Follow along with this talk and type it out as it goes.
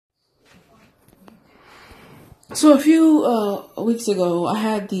So a few weeks ago, I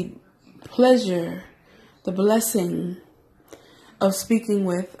had the pleasure, the blessing of speaking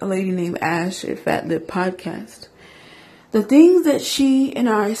with a lady named Ash at Fat Lip Podcast. The things that she and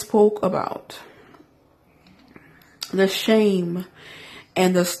I spoke about, the shame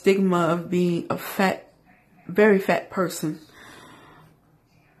and the stigma of being a fat, very fat person,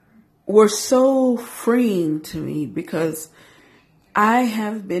 were so freeing to me because I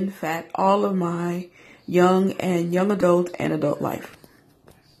have been fat all of my young adult and adult life.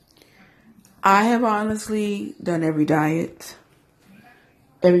 I have honestly done every diet,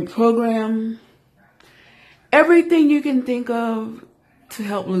 every program, everything you can think of to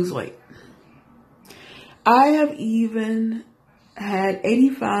help lose weight. I have even had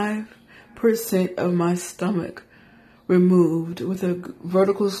 85% of my stomach removed with a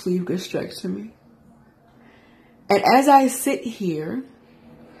vertical sleeve gastrectomy. And as I sit here,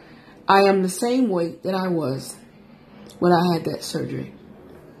 I am the same weight that I was when I had that surgery.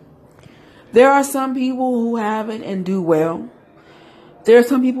 There are some people who have it and do well. There are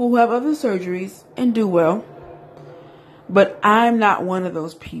some people who have other surgeries and do well. But I'm not one of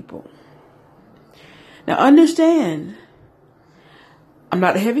those people. Now understand, I'm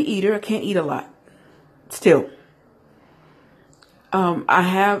not a heavy eater. I can't eat a lot. Still. I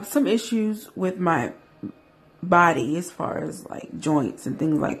have some issues with my body as far as like joints and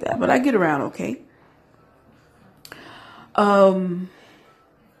things like that, but I get around okay. I'm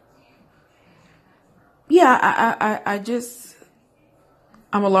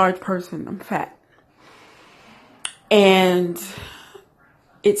a large person. I'm fat. And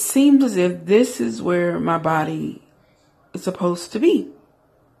it seems as if this is where my body is supposed to be.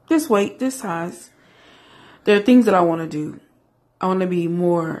 This weight, this size. There are things that I want to do. I want to be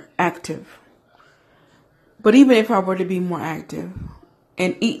more active. But even if I were to be more active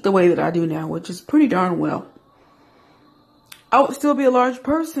and eat the way that I do now, which is pretty darn well, I would still be a large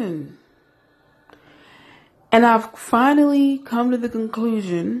person. And I've finally come to the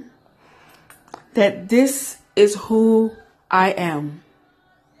conclusion that this is who I am.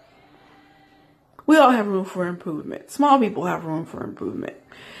 We all have room for improvement. Small people have room for improvement.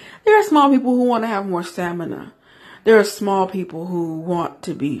 There are small people who want to have more stamina. There are small people who want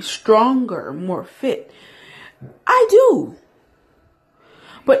to be stronger, more fit. I do.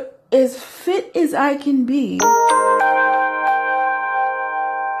 But as fit as I can be,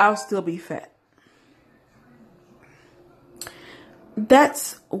 I'll still be fat.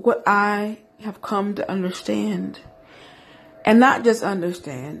 That's what I have come to understand. And not just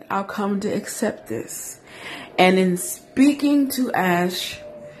understand, I'll come to accept this. And in speaking to Ash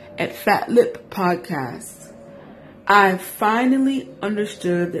at Fat Lip Podcast, I finally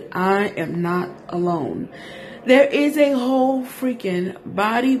understood that I am not alone. There is a whole freaking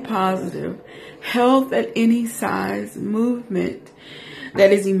body positive, health at any size movement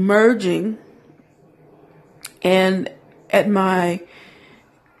that is emerging. And at my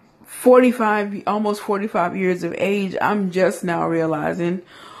almost 45 years of age, I'm just now realizing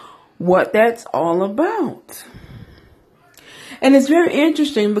what that's all about. And it's very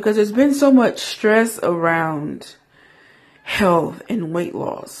interesting because there's been so much stress around health and weight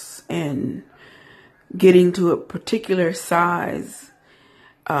loss and getting to a particular size,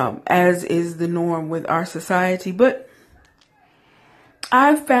 as is the norm with our society. But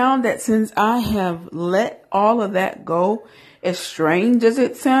I've found that since I have let all of that go, as strange as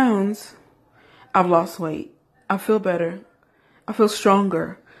it sounds, I've lost weight. I feel better. I feel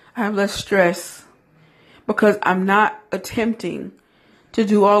stronger. I have less stress because I'm not attempting to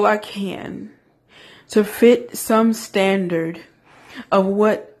do all I can to fit some standard of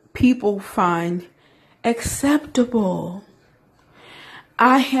what people find acceptable.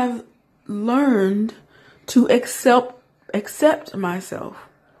 I have learned to accept myself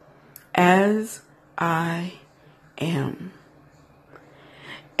as I am.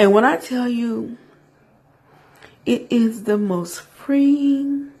 And when I tell you, it is the most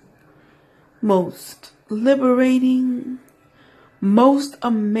freeing, most liberating, most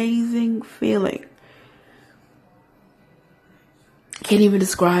amazing feeling. Can't even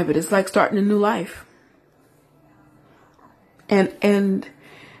describe it. It's like starting a new life. And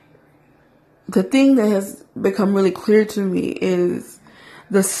the thing that has become really clear to me is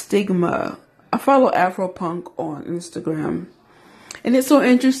the stigma. I follow Afropunk on Instagram. And it's so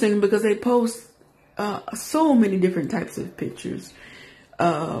interesting because they post so many different types of pictures.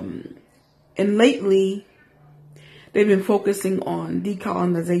 And lately, they've been focusing on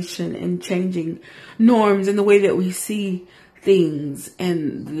decolonization and changing norms and the way that we see things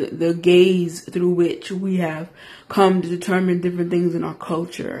and the gaze through which we have come to determine different things in our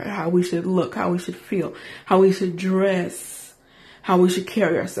culture, how we should look, how we should feel, how we should dress, how we should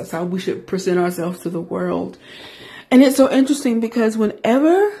carry ourselves, how we should present ourselves to the world. And it's so interesting because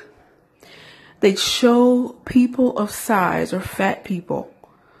whenever they show people of size or fat people,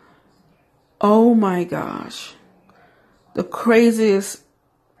 oh my gosh, the craziest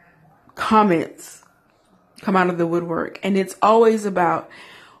comments come out of the woodwork. And it's always about,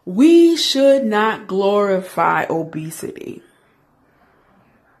 we should not glorify obesity.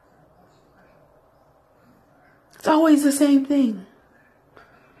 It's always the same thing.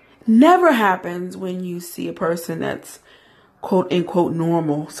 Never happens when you see a person that's quote unquote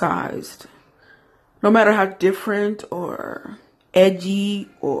normal sized. No matter how different or edgy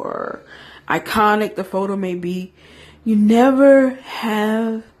or iconic the photo may be, you never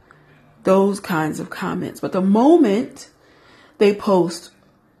have those kinds of comments. But the moment they post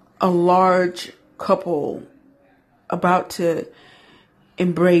a large couple about to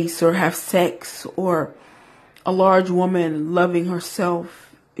embrace or have sex, or a large woman loving herself,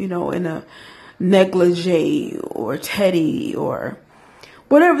 in a negligee or teddy or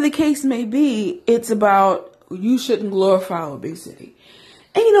whatever the case may be, it's about, you shouldn't glorify obesity.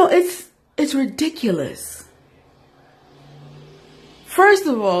 And it's ridiculous. First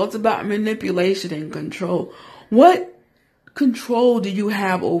of all, it's about manipulation and control. What control do you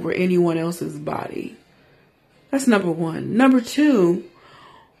have over anyone else's body? That's number one. Number two,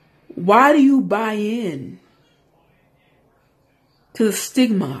 why do you buy in to the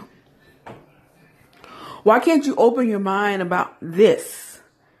stigma? Why can't you open your mind about this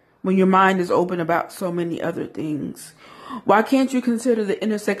when your mind is open about so many other things? Why can't you consider the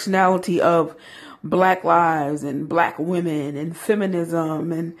intersectionality of Black lives and Black women and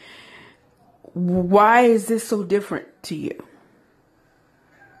feminism? And why is this so different to you?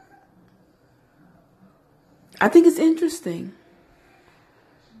 I think it's interesting.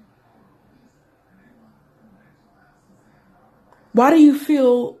 Why do you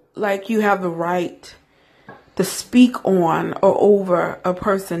feel like you have the right to speak on or over a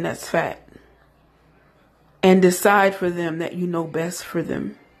person that's fat and decide for them that you know best for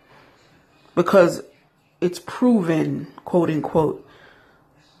them? Because it's proven, quote unquote,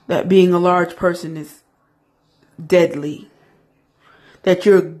 that being a large person is deadly. That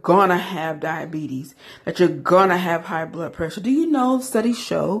you're gonna have diabetes. That you're gonna have high blood pressure. Do you know studies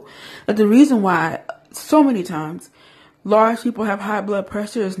show that the reason why so many times large people have high blood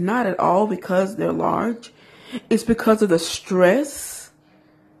pressure is not at all because they're large. It's because of the stress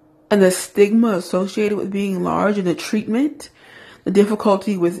and the stigma associated with being large, and the treatment, the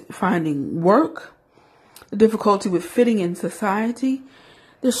difficulty with finding work, the difficulty with fitting in society.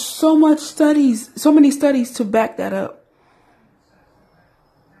 There's so many studies to back that up.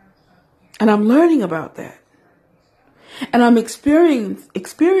 And I'm learning about that. And I'm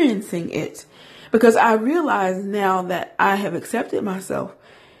experiencing it because I realize now that I have accepted myself.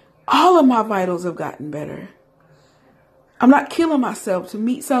 All of my vitals have gotten better. I'm not killing myself to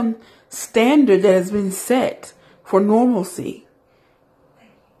meet some standard that has been set for normalcy.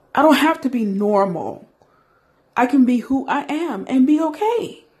 I don't have to be normal. I can be who I am and be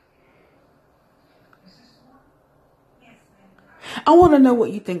okay. I want to know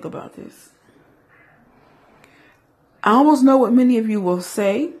what you think about this. I almost know what many of you will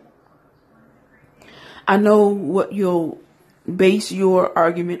say. I know what you'll base your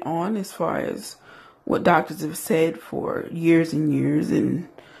argument on as far as what doctors have said for years and years, and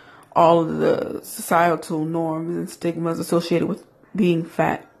all of the societal norms and stigmas associated with being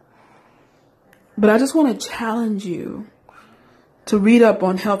fat. But I just want to challenge you to read up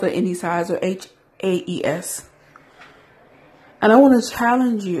on Health at Any Size, or HAES. And I want to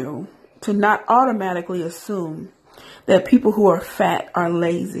challenge you to not automatically assume that people who are fat are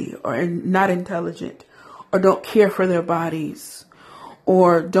lazy or not intelligent or don't care for their bodies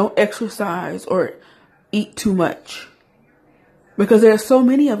or don't exercise or eat too much. Because there are so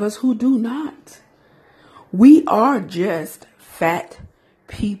many of us who do not. We are just fat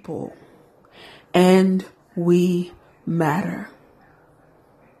people. And we matter.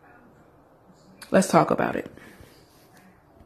 Let's talk about it.